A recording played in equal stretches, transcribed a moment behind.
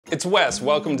it's Wes.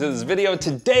 Welcome to this video.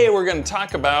 Today we're going to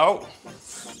talk about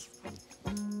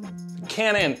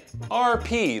Canon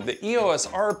RP, the EOS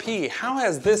RP. How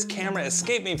has this camera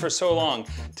escaped me for so long?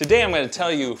 Today I'm going to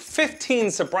tell you 15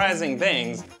 surprising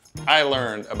things I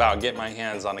learned about getting my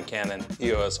hands on a Canon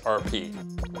EOS RP.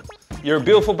 You're a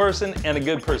beautiful person and a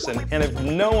good person, and if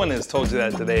no one has told you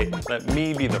that today, let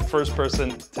me be the first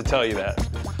person to tell you that.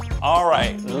 All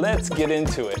right, let's get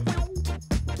into it.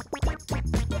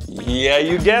 Yeah,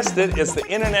 you guessed it, it's the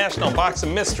International Box of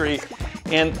Mystery.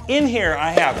 And in here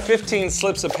I have 15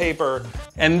 slips of paper,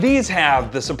 and these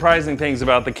have the surprising things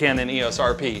about the Canon EOS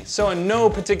RP. So in no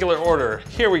particular order,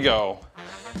 here we go.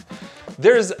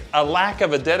 There's a lack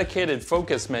of a dedicated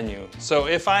focus menu. So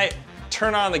if I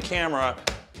turn on the camera,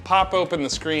 pop open the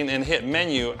screen and hit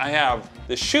menu, I have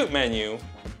the shoot menu,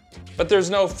 but there's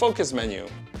no focus menu.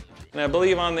 And I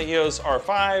believe on the EOS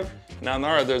R5 and on the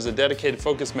R, there's a dedicated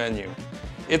focus menu.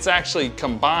 It's actually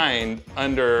combined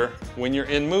under when you're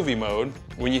in movie mode.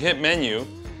 When you hit menu,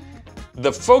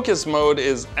 the focus mode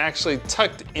is actually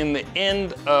tucked in the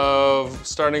end of,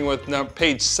 starting with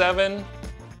page 7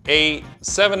 and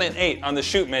 8 on the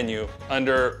shoot menu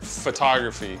under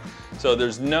photography. So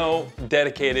there's no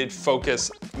dedicated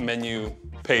focus menu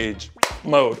page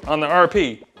mode on the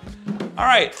RP. All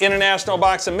right, International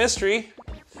Box of Mystery,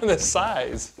 the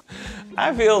size.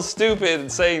 I feel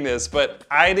stupid saying this, but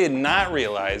I did not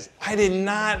realize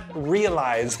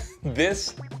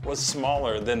this was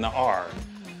smaller than the R.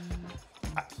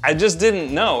 I just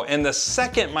didn't know. And the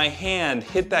second my hand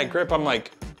hit that grip, I'm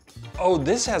like, oh,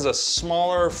 this has a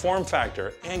smaller form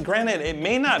factor. And granted, it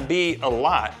may not be a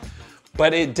lot,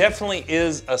 but it definitely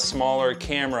is a smaller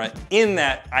camera in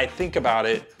that I think about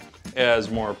it as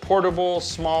more portable,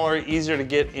 smaller, easier to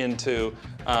get into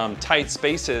tight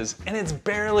spaces, and it's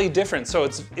barely different. So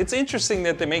it's interesting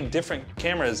that they make different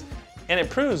cameras, and it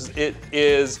proves it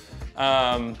is,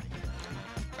 by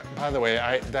the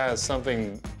way, that is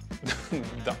something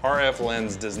the RF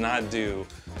lens does not do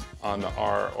on the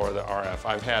R or the RF.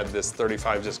 I've had this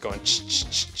 35 just going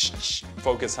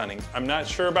focus hunting. I'm not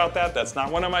sure about that. That's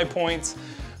not one of my points,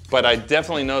 but I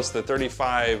definitely noticed the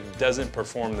 35 doesn't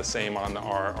perform the same on the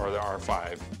R or the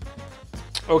R5.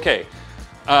 Okay.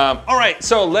 All right,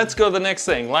 so let's go to the next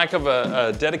thing. Lack of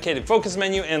a dedicated focus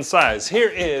menu and size. Here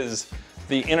is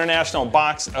the International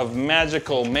Box of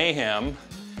Magical Mayhem.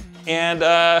 And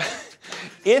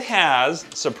it has,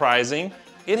 surprising,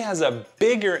 it has a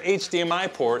bigger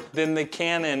HDMI port than the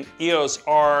Canon EOS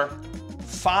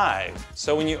R5.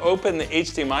 So when you open the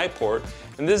HDMI port,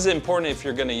 and this is important if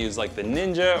you're gonna use like the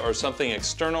Ninja or something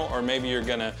external, or maybe you're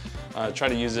gonna try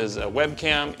to use it as a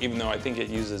webcam, even though I think it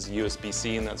uses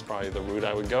USB-C and that's probably the route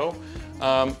I would go.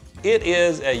 It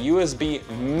is a USB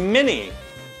Mini.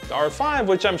 The R5,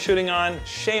 which I'm shooting on,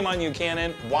 shame on you,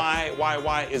 Canon.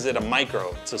 Why is it a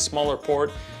micro? It's a smaller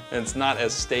port and it's not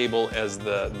as stable as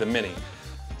the Mini.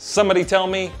 Somebody tell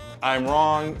me I'm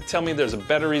wrong. Tell me there's a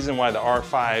better reason why the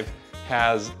R5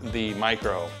 has the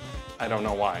micro. I don't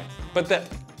know why. But the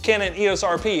Canon EOS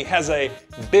RP has a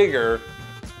bigger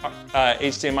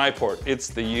HDMI port. It's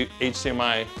the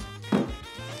HDMI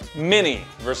Mini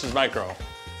versus micro.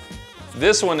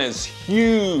 This one is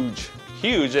huge,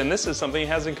 and this is something it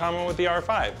has in common with the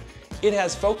R5. It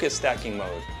has focus stacking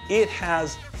mode.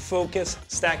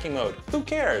 Who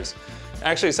cares?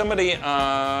 Actually, somebody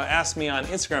asked me on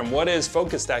Instagram, what is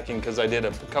focus stacking? Because I did a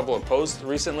couple of posts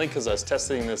recently because I was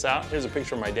testing this out. Here's a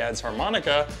picture of my dad's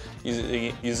harmonica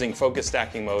using focus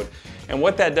stacking mode. And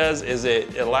what that does is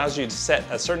it allows you to set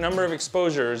a certain number of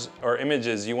exposures or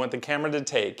images you want the camera to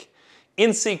take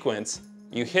in sequence.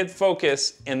 You hit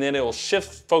focus, and then it will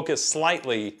shift focus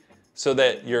slightly so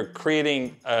that you're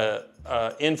creating a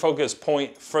in focus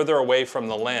point further away from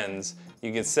the lens.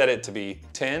 You can set it to be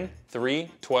 10,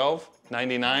 3, 12,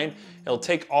 99. It'll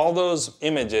take all those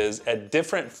images at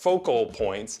different focal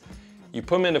points. You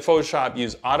put them into Photoshop,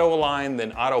 use auto align,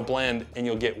 then auto blend, and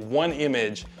you'll get one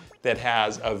image that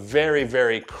has a very,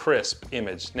 very crisp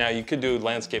image. Now you could do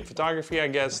landscape photography, I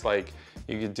guess, like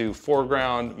you could do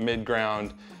foreground,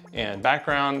 midground, and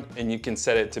background, and you can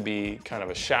set it to be kind of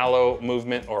a shallow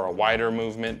movement or a wider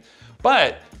movement.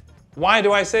 But why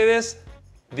do I say this?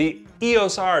 The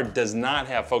EOS R does not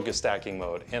have focus stacking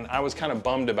mode, and I was kind of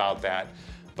bummed about that,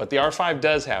 but the R5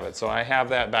 does have it, so I have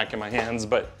that back in my hands,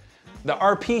 but the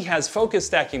RP has focus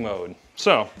stacking mode.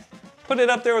 So put it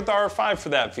up there with the R5 for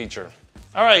that feature.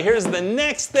 All right, here's the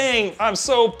next thing. I'm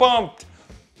so pumped.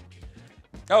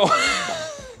 Oh,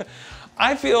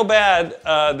 I feel bad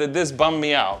that this bummed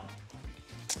me out.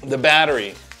 The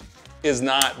battery is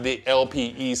not the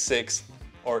LP E6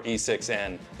 or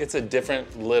E6N. It's a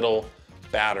different little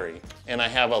battery, and I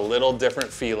have a little different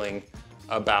feeling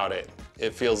about it.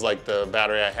 It feels like the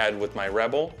battery I had with my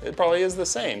Rebel. It probably is the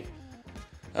same.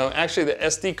 Actually, the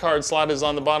SD card slot is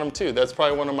on the bottom too. That's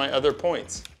probably one of my other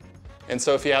points. And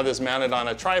so if you have this mounted on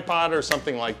a tripod or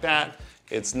something like that,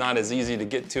 it's not as easy to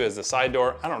get to as the side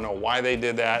door. I don't know why they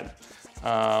did that.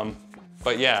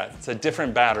 But yeah, it's a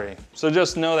different battery. So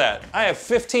just know that. I have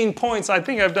 15 points. I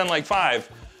think I've done like 5.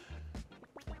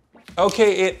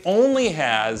 Okay, it only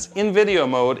has, in video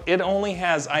mode, it only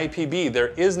has IPB. There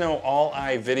is no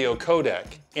all-eye video codec.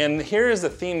 And here is the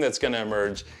theme that's gonna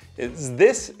emerge.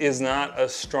 This is not a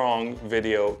strong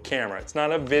video camera. It's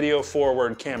not a video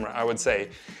forward camera, I would say.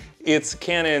 It's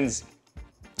Canon's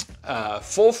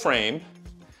full frame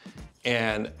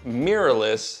and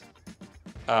mirrorless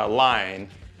line,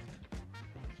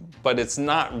 but it's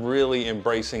not really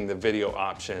embracing the video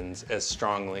options as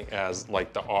strongly as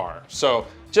like the R. So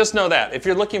just know that. If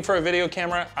you're looking for a video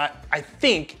camera, I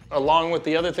think along with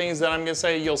the other things that I'm gonna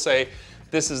say, you'll say,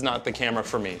 this is not the camera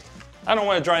for me. I don't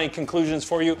wanna draw any conclusions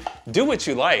for you. Do what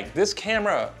you like. This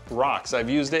camera rocks. I've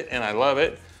used it and I love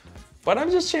it, but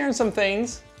I'm just sharing some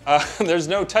things. There's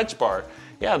no touch bar.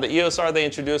 Yeah, the EOS R, they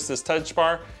introduced this touch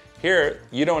bar. Here,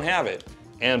 you don't have it.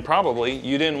 And probably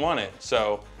you didn't want it.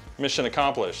 So mission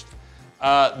accomplished.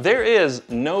 There is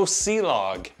no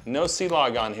C-Log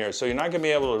on here. So you're not gonna be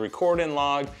able to record in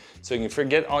log. So you can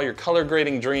forget all your color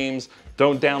grading dreams.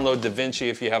 Don't download DaVinci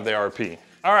if you have the RP.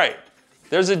 All right,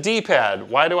 there's a D-pad.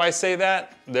 Why do I say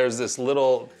that? There's this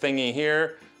little thingy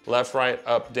here, left, right,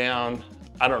 up, down.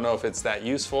 I don't know if it's that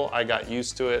useful. I got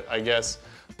used to it, I guess.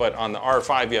 But on the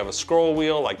R5, you have a scroll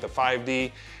wheel like the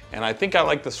 5D. And I think I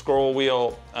like the scroll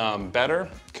wheel better.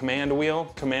 Command wheel,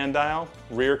 command dial,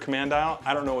 rear command dial.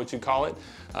 I don't know what you call it.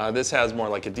 This has more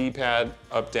like a D-pad,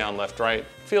 up, down, left, right.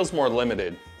 Feels more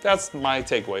limited. That's my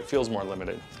takeaway, feels more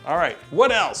limited. All right,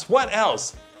 what else? What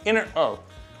else? Oh,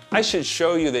 I should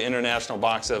show you the International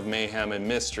Box of Mayhem and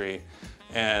Mystery.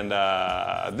 And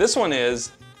this one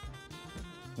is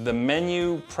the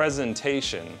menu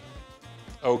presentation.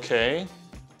 Okay.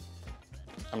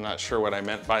 I'm not sure what I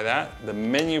meant by that. The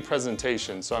menu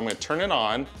presentation. So I'm gonna turn it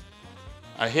on.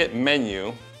 I hit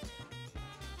menu.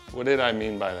 What did I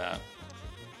mean by that?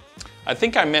 I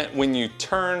think I meant when you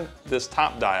turn this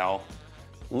top dial,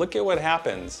 look at what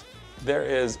happens. There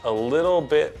is a little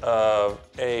bit of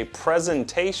a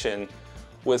presentation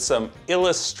with some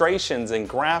illustrations and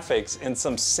graphics and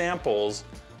some samples.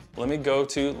 Let me go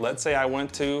to, let's say I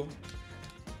went to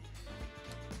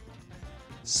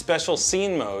special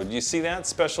scene mode. You see that?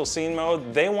 Special scene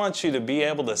mode. They want you to be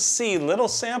able to see little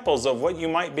samples of what you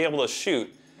might be able to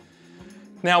shoot.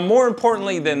 Now, more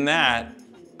importantly than that,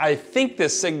 I think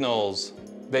this signals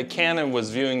that Canon was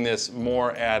viewing this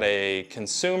more at a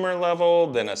consumer level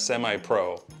than a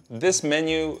semi-pro. This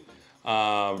menu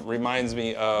reminds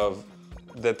me of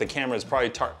that the camera is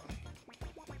probably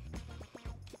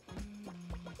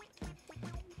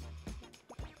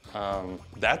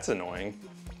that's annoying.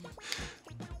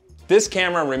 This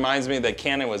camera reminds me that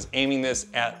Canon was aiming this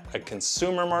at a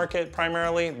consumer market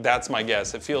primarily. That's my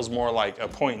guess. It feels more like a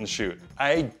point and shoot.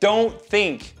 I don't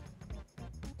think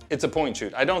it's a point and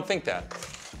shoot. I don't think that.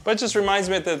 But it just reminds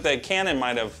me that Canon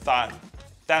might have thought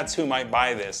that's who might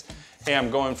buy this. Hey,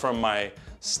 I'm going from my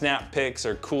snap pics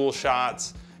or cool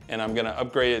shots and I'm gonna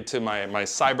upgrade it to my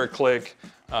CyberClick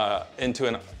into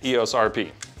an EOS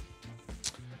RP.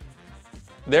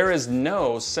 There is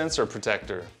no sensor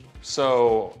protector.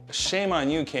 So shame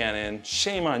on you, Canon,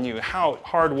 shame on you. How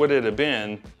hard would it have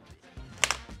been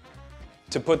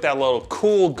to put that little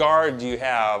cool guard you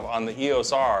have on the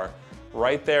EOS R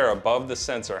right there above the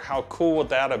sensor? How cool would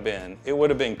that have been? It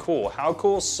would have been cool. How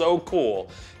cool? So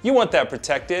cool. You want that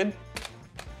protected.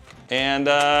 And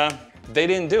they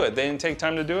didn't do it. They didn't take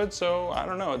time to do it, so I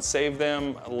don't know. It saved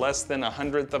them less than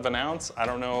 1/100th of an ounce. I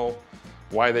don't know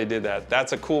why they did that.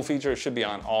 That's a cool feature. It should be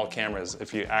on all cameras.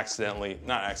 If you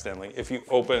if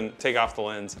you take off the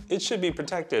lens, it should be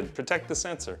protected. Protect the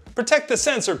sensor. Protect the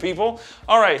sensor, people.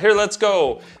 All right, here, let's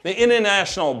go. The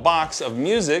International Box of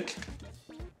Music.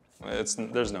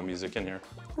 There's no music in here.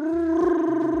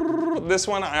 This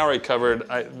one I already covered.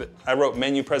 I wrote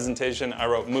menu presentation. I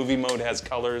wrote movie mode has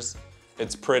colors.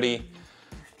 It's pretty.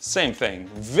 Same thing.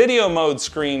 Video mode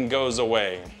screen goes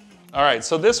away. All right,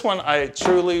 so this one I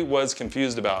truly was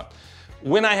confused about.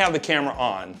 When I have the camera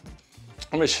on,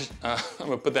 I'm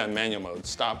gonna put that in manual mode,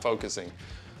 stop focusing.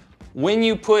 When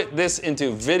you put this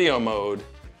into video mode,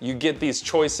 you get these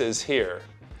choices here.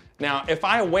 Now, if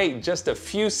I wait just a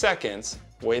few seconds,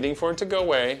 waiting for it to go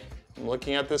away, I'm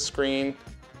looking at the screen,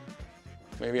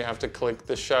 maybe I have to click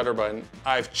the shutter button,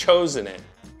 I've chosen it.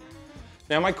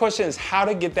 Now my question is how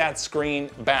to get that screen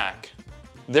back.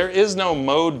 There is no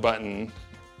mode button.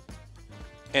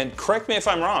 And correct me if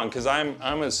I'm wrong, because I'm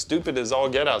as stupid as all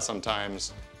get out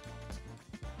sometimes.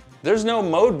 There's no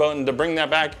mode button to bring that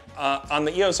back. On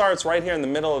the EOS R, it's right here in the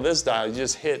middle of this dial. You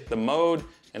just hit the mode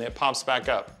and it pops back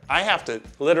up. I have to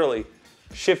literally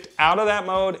shift out of that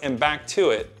mode and back to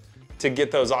it to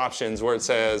get those options where it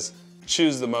says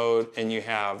choose the mode and you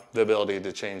have the ability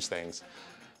to change things.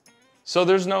 So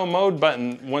there's no mode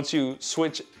button. Once you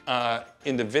switch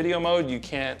into video mode, you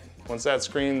can't, once that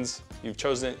screen's, you've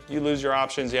chosen it, you lose your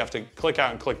options, you have to click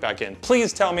out and click back in.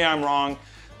 Please tell me I'm wrong.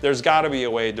 There's gotta be a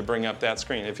way to bring up that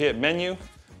screen. If you hit menu,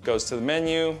 goes to the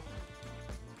menu.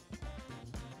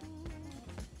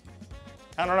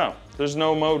 I don't know, there's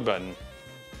no mode button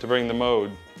to bring the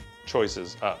mode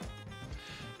choices up.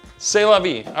 C'est la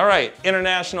vie. All right,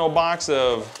 international box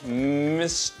of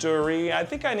mystery. I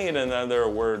think I need another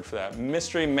word for that.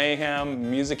 Mystery, mayhem,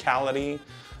 musicality,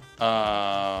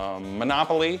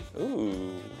 monopoly.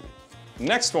 Ooh.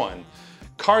 Next one,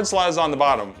 card slides on the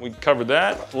bottom. We covered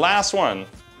that. Last one,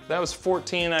 that was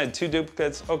 14, I had 2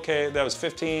 duplicates. Okay, that was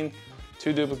 15,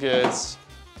 2 duplicates.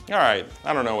 All right,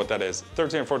 I don't know what that is,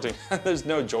 13 or 14. There's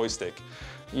no joystick.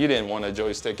 You didn't want a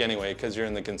joystick anyway because you're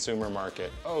in the consumer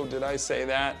market. Oh, did I say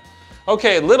that?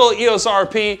 Okay, little EOS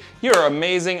RP, you're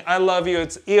amazing. I love you.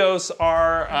 It's EOS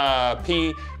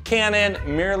RP, Canon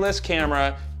mirrorless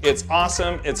camera. It's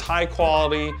awesome, it's high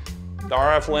quality. The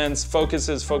RF lens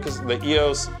focuses, the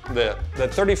EOS, the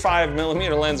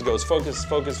 35mm lens goes focus,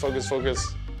 focus, focus,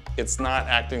 focus. It's not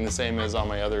acting the same as on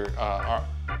my other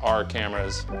R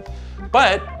cameras.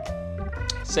 But,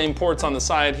 same ports on the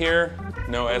side here,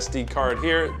 no SD card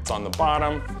here, it's on the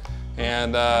bottom.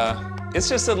 And it's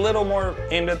just a little more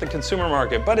aimed at the consumer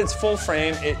market, but it's full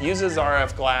frame, it uses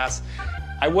RF glass.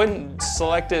 I wouldn't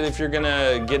select it if you're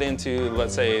gonna get into,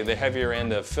 let's say, the heavier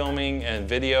end of filming and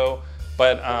video,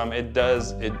 but it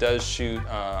does shoot,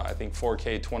 I think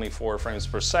 4K 24 frames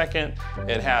per second.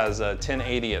 It has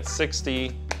 1080 at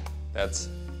 60, that's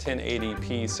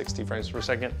 1080p 60 frames per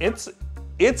second.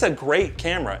 It's a great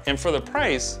camera, and for the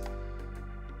price,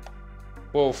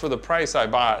 well, for the price I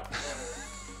bought,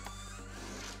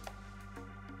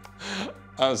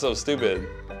 I'm so stupid,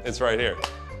 it's right here.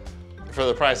 For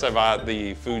the price I bought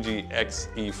the Fuji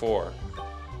X-E4.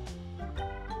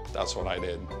 That's what I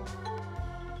did.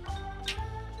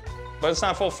 But it's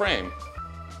not full frame.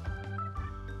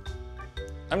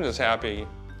 I'm just happy.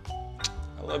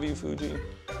 I love you, Fuji,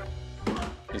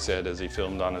 he said as he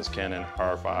filmed on his Canon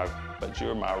R5, but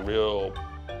you're my real.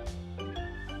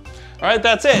 All right,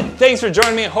 that's it. Thanks for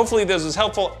joining me. Hopefully this was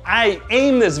helpful. I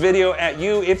aim this video at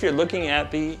you if you're looking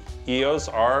at the EOS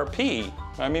RP.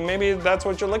 I mean, maybe that's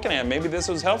what you're looking at. Maybe this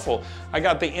was helpful. I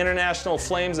got the international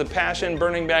flames of passion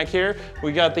burning back here.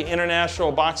 We got the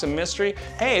international box of mystery.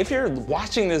 Hey, if you're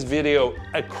watching this video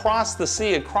across the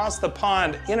sea, across the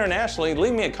pond, internationally,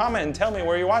 leave me a comment and tell me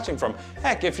where you're watching from.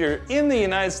 Heck, if you're in the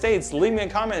United States, leave me a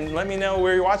comment and let me know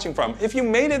where you're watching from. If you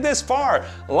made it this far,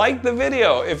 like the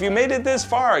video. If you made it this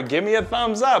far, give me a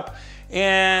thumbs up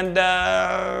and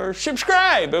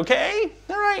subscribe, okay?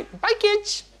 All right, bye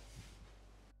kids.